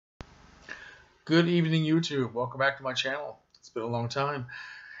Good evening, YouTube. Welcome back to my channel. It's been a long time.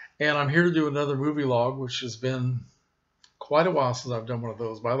 And I'm here to do another movie log, which has been quite a while since I've done one of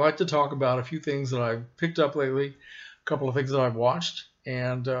those. But I'd like to talk about a few things that I've picked up lately, a couple of things that I've watched.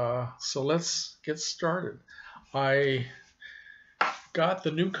 And so let's get started. I got the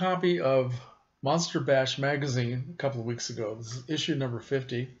new copy of Monster Bash magazine a couple of weeks ago. This is issue number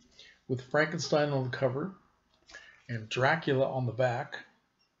 50 with Frankenstein on the cover and Dracula on the back.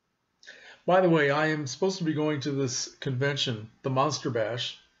 By the way, I am supposed to be going to this convention, the Monster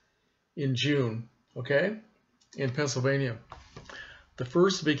Bash, in June, okay, in Pennsylvania. The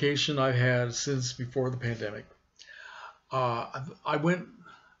first vacation I've had since before the pandemic. I went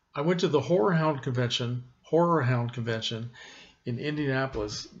to the Horror Hound Convention in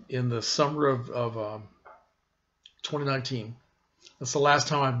Indianapolis in the summer of 2019. That's the last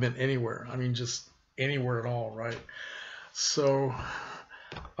time I've been anywhere. I mean, just anywhere at all, right? So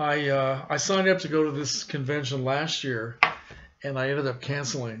I signed up to go to this convention last year, and I ended up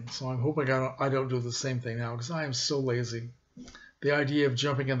canceling. So I'm hoping I don't do the same thing now, because I am so lazy. The idea of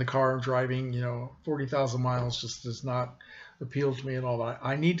jumping in the car and driving, 40,000 miles just does not appeal to me at all.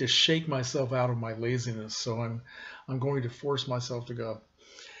 I need to shake myself out of my laziness, so I'm going to force myself to go.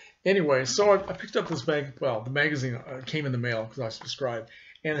 Anyway, so I picked up this the magazine came in the mail because I subscribed,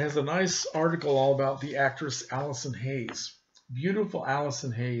 and it has a nice article all about the actress Allison Hayes. Beautiful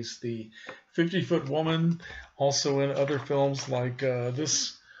Allison Hayes, the 50-foot woman, also in other films like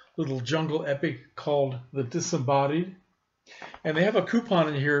this little jungle epic called The Disembodied. And they have a coupon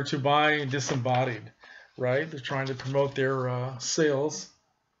in here to buy Disembodied, right? They're trying to promote their sales.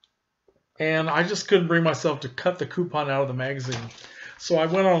 And I just couldn't bring myself to cut the coupon out of the magazine. So I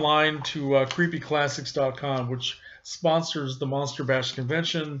went online to creepyclassics.com, which sponsors the Monster Bash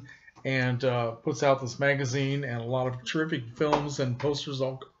convention and puts out this magazine and a lot of terrific films and posters,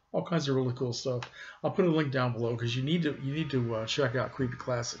 all kinds of really cool stuff. I'll put a link down below because you need to check out Creepy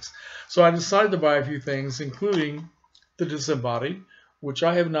Classics. So I decided to buy a few things, including The Disembodied, which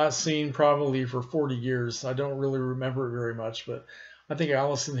I have not seen probably for 40 years. I don't really remember it very much, but I think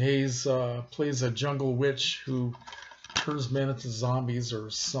Allison Hayes plays a jungle witch who turns men into zombies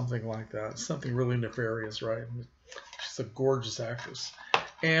or something like that. Something really nefarious, right? She's a gorgeous actress.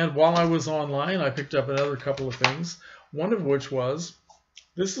 And while I was online, I picked up another couple of things, one of which was,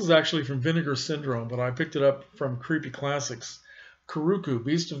 this is actually from Vinegar Syndrome, but I picked it up from Creepy Classics, Kuruku,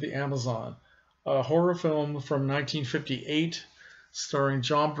 Beast of the Amazon, a horror film from 1958 starring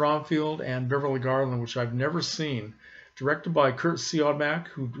John Bromfield and Beverly Garland, which I've never seen, directed by Kurt Siodmak,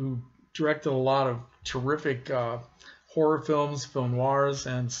 who directed a lot of terrific horror films, film noirs,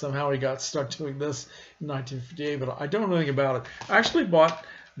 and somehow he got stuck doing this in 1958, but I don't know anything about it. I actually bought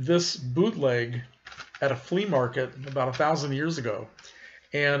this bootleg at a flea market about 1,000 years ago,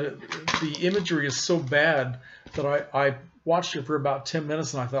 and the imagery is so bad that I watched it for about 10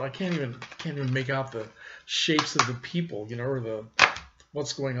 minutes, and I thought I can't even make out the shapes of the people, or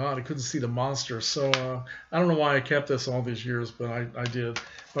what's going on. I couldn't see the monster, so I don't know why I kept this all these years, but I did.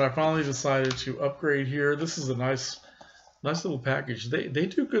 But I finally decided to upgrade here. This is a nice little package. They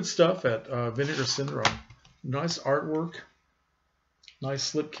do good stuff at Vinegar Syndrome. Nice artwork,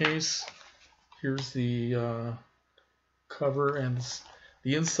 nice slipcase. Here's the cover, and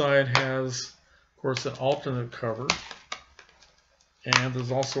the inside has, of course, an alternate cover. And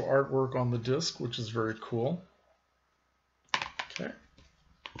there's also artwork on the disc, which is very cool. Okay,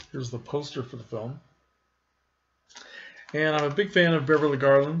 here's the poster for the film. And I'm a big fan of Beverly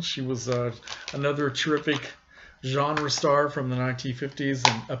Garland. She was another terrific genre star from the 1950s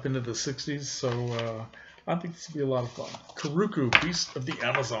and up into the 60s, so I think this will be a lot of fun. Kuruku, Beast of the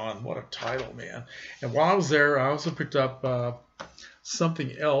Amazon. What a title, man. And while I was there, I also picked up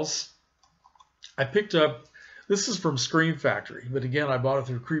something else. I picked up, this is from Scream Factory, but again, I bought it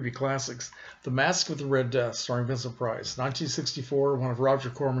through Creepy Classics. The Mask of the Red Death, starring Vincent Price. 1964, one of Roger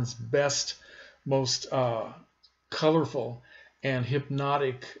Corman's best, most colorful and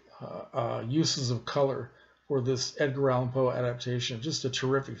hypnotic uses of color for this Edgar Allan Poe adaptation. Just a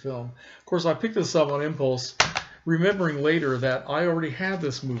terrific film. Of course, I picked this up on impulse, remembering later that I already had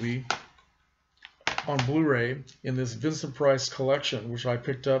this movie on Blu-ray in this Vincent Price collection, which I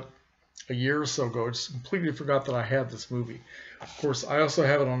picked up a year or so ago. I just completely forgot that I had this movie. Of course, I also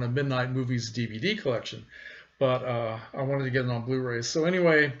have it on a Midnight Movies DVD collection, but I wanted to get it on Blu-ray. So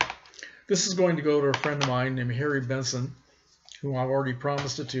anyway, this is going to go to a friend of mine named Harry Benson, who I've already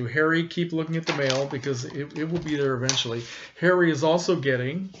promised it to. Harry, keep looking at the mail because it will be there eventually. Harry is also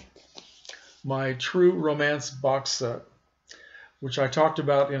getting my True Romance box set, which I talked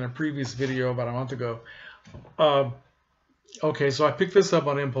about in a previous video about a month ago. Okay, so I picked this up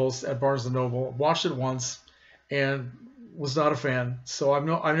on impulse at Barnes and Noble, watched it once, and was not a fan. So I'm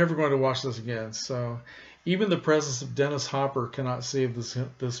never going to watch this again. So even the presence of Dennis Hopper cannot save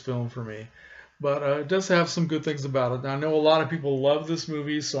this film for me. But it does have some good things about it. Now, I know a lot of people love this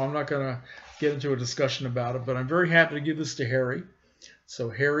movie, so I'm not going to get into a discussion about it. But I'm very happy to give this to Harry. So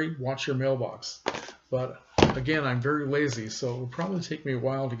Harry, watch your mailbox. But again, I'm very lazy, so it will probably take me a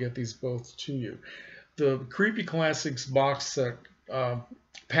while to get these both to you. The Creepy Classics box set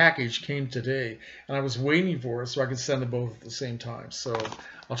package came today, and I was waiting for it so I could send them both at the same time. So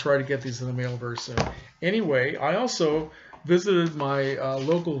I'll try to get these in the mail very soon. Anyway, I also visited my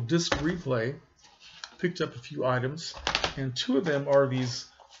local disc replay, picked up a few items, and two of them are these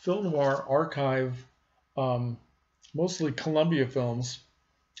Film Noir Archive, mostly Columbia films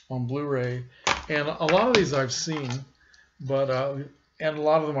on Blu-ray, and a lot of these I've seen, but and a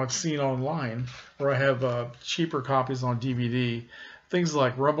lot of them I've seen online, where I have cheaper copies on DVD. Things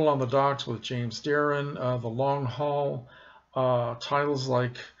like Rumble on the Docks with James Darren, The Long Haul, titles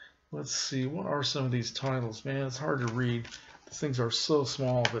like, let's see, what are some of these titles? Man, it's hard to read. These things are so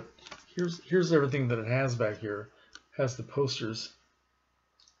small, but here's everything that it has back here. It has the posters.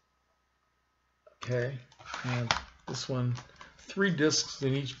 Okay, and this one, 3 discs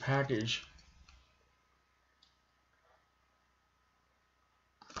in each package.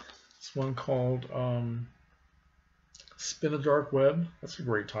 This one called Spin a Dark Web. That's a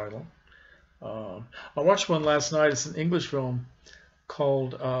great title. I watched one last night. It's an English film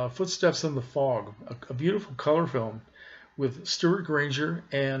called Footsteps in the Fog, a beautiful color film with Stuart Granger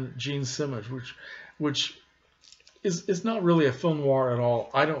and Gene Simmons, which is not really a film noir at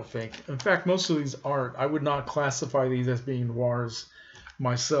all, I don't think. In fact, most of these aren't. I would not classify these as being noirs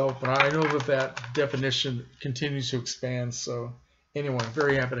myself, but I know that definition continues to expand. So anyway,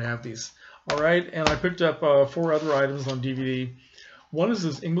 very happy to have these. All right, and I picked up 4 other items on DVD. One is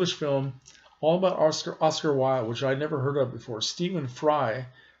this English film all about Oscar Wilde, which I'd never heard of before. Stephen Fry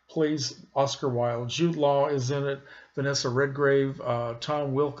plays Oscar Wilde. Jude Law is in it. Vanessa Redgrave,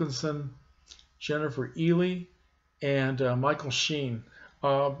 Tom Wilkinson, Jennifer Ely, and Michael Sheen.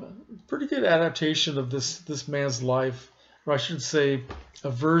 Pretty good adaptation of this man's life, or I should say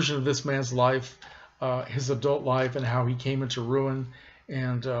a version of this man's life, his adult life, and how he came into ruin.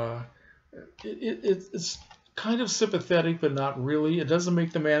 And it's kind of sympathetic, but not really. It doesn't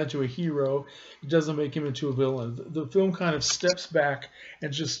make the man into a hero. It doesn't make him into a villain. The film kind of steps back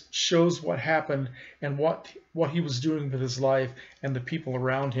and just shows what happened and what he was doing with his life and the people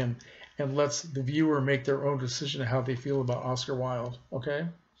around him, and lets the viewer make their own decision of how they feel about Oscar Wilde. Okay,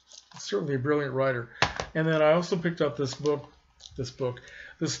 certainly a brilliant writer. And then I also picked up this film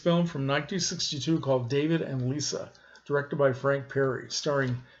from 1962 called David and Lisa, directed by Frank Perry,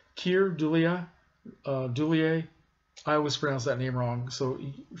 starring Keir Dullea. I always pronounce that name wrong, so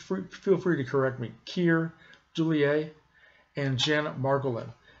feel free to correct me. Keir Dullea and Janet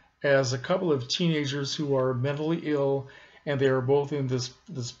Margolin as a couple of teenagers who are mentally ill, and they are both in this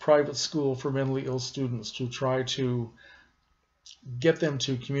private school for mentally ill students to try to get them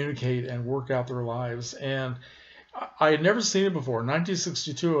to communicate and work out their lives. And I had never seen it before.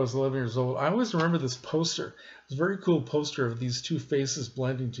 1962, I was 11 years old. I always remember this poster. It's a very cool poster of these two faces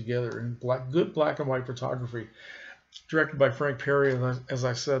blending together in good black and white photography, directed by Frank Perry, as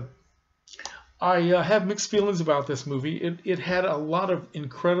I said. I have mixed feelings about this movie. It had a lot of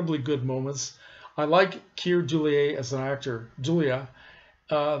incredibly good moments. I like Keir Dullea as an actor. Janet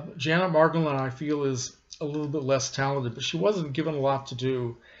Margolin, I feel, is a little bit less talented, but she wasn't given a lot to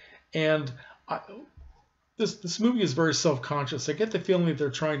do. And this movie is very self-conscious. I get the feeling that they're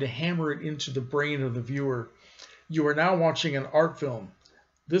trying to hammer it into the brain of the viewer. You are now watching an art film.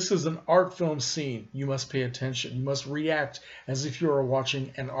 This is an art film scene. You must pay attention. You must react as if you are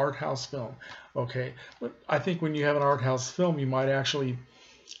watching an art house film. Okay, but I think when you have an art house film, you might actually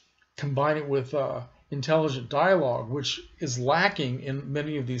combine it with intelligent dialogue, which is lacking in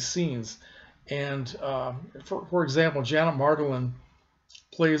many of these scenes. And for example, Janet Margolin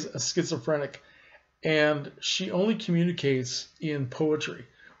plays a schizophrenic, and she only communicates in poetry,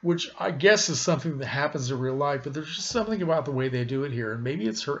 which I guess is something that happens in real life, but there's just something about the way they do it here, and maybe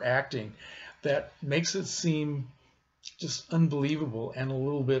it's her acting that makes it seem just unbelievable and a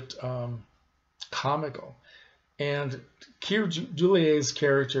little bit comical. And Keir Dullea's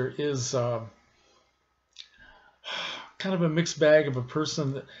character is kind of a mixed bag of a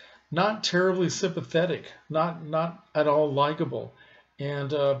person that not terribly sympathetic, not at all likable. And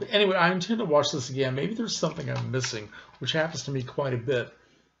but anyway, I intend to watch this again. Maybe there's something I'm missing, which happens to me quite a bit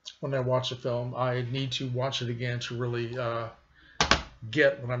when I watch a film. I need to watch it again to really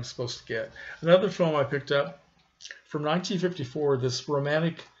get what I'm supposed to get. Another film I picked up from 1954, this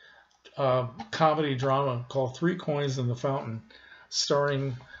romantic comedy drama called Three Coins in the Fountain,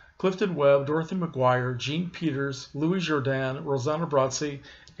 starring Clifton Webb, Dorothy McGuire, Jean Peters, Louis Jourdan, Rosanna Brazzi,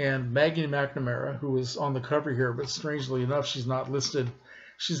 and Maggie McNamara, who is on the cover here, but strangely enough, she's not listed.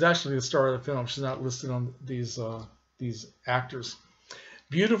 She's actually the star of the film. She's not listed on these actors.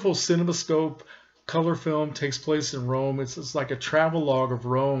 Beautiful CinemaScope color film, takes place in Rome. It's like a travelogue of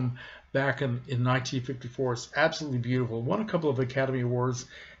Rome back in 1954. It's absolutely beautiful. Won a couple of Academy Awards,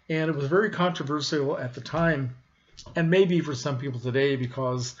 and it was very controversial at the time, and maybe for some people today,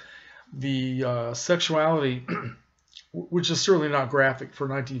 because the sexuality, which is certainly not graphic for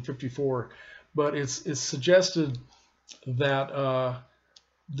 1954, but it's suggested that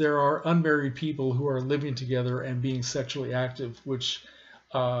there are unmarried people who are living together and being sexually active, which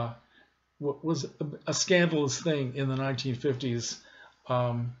was a scandalous thing in the 1950s.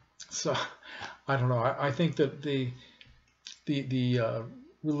 So I don't know. I think that the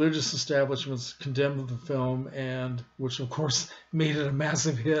religious establishments condemned the film, and which of course made it a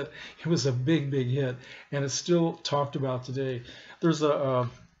massive hit. It was a big hit, and it's still talked about today. There's a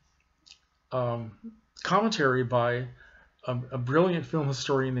commentary by a brilliant film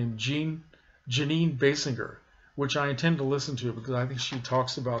historian named Janine Basinger, which I intend to listen to because I think she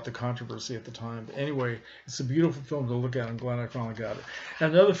talks about the controversy at the time. But anyway, it's a beautiful film to look at. I'm glad I finally got it.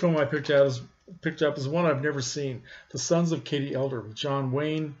 And another film I picked up is one I've never seen, The Sons of Katie Elder, with John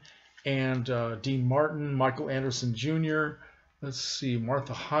Wayne and Dean Martin, Michael Anderson Jr., let's see,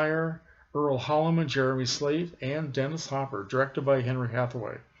 Martha Heyer, Earl Holliman, Jeremy Slate, and Dennis Hopper, directed by Henry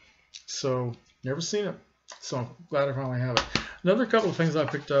Hathaway. So, never seen it. So, I'm glad I finally have it. Another couple of things I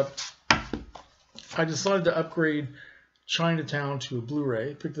picked up. I decided to upgrade Chinatown to a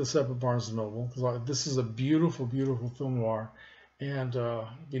Blu-ray. Picked this up at Barnes & Noble. This is a beautiful, beautiful film noir. And it'd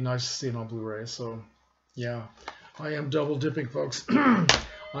be nice to see it on Blu-ray. So, yeah, I am double dipping, folks. I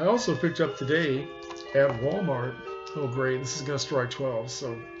also picked up today at Walmart. Oh, great. This is going to strike 12,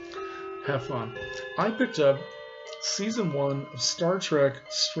 so have fun. I picked up Season 1 of Star Trek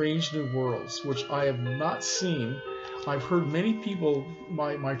Strange New Worlds, which I have not seen. I've heard many people,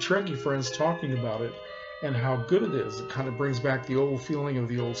 my Trekkie friends, talking about it and how good it is. It kind of brings back the old feeling of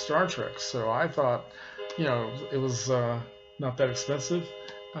the old Star Trek. So I thought, you know, it was not that expensive.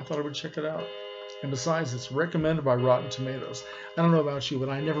 I thought I would check it out. And besides, it's recommended by Rotten Tomatoes. I don't know about you, but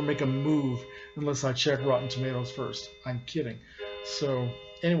I never make a move unless I check Rotten Tomatoes first. I'm kidding. So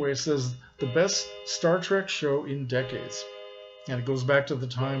anyway, it says the best Star Trek show in decades. And it goes back to the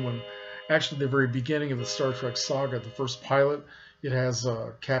time when, actually the very beginning of the Star Trek saga, the first pilot, it has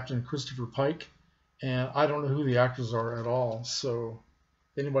Captain Christopher Pike. And I don't know who the actors are at all. So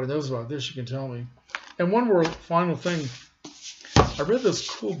if anybody knows about this, you can tell me. And one more final thing. I read this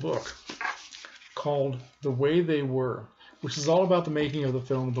cool book called The Way They Were, which is all about the making of the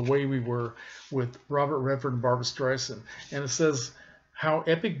film The Way We Were, with Robert Redford and Barbra Streisand. And it says how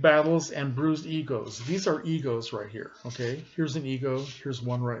epic battles and bruised egos. These are egos right here, okay? Here's an ego. Here's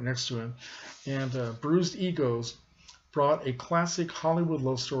one right next to him. And bruised egos brought a classic Hollywood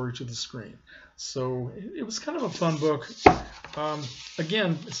love story to the screen. So it was kind of a fun book.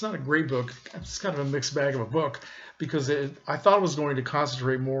 Again, it's not a great book. It's kind of a mixed bag of a book, because I thought it was going to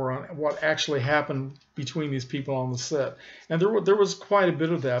concentrate more on what actually happened between these people on the set. And there was quite a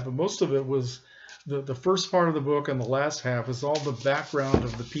bit of that, but most of it was the first part of the book, and the last half is all the background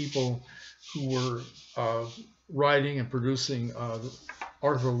of the people who were writing and producing.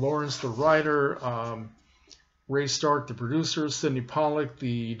 Arthur Lawrence, the writer, Ray Stark, the producer, Sidney Pollack,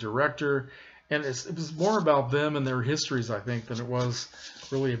 the director. And it was more about them and their histories, I think, than it was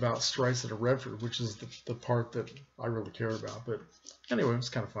really about Streisand or Redford, which is the part that I really care about. But anyway, it was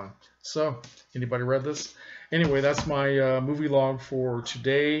kind of fun. So, anybody read this? Anyway, that's my movie log for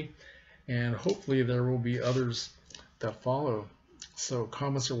today, and hopefully there will be others that follow. So,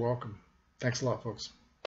 comments are welcome. Thanks a lot, folks.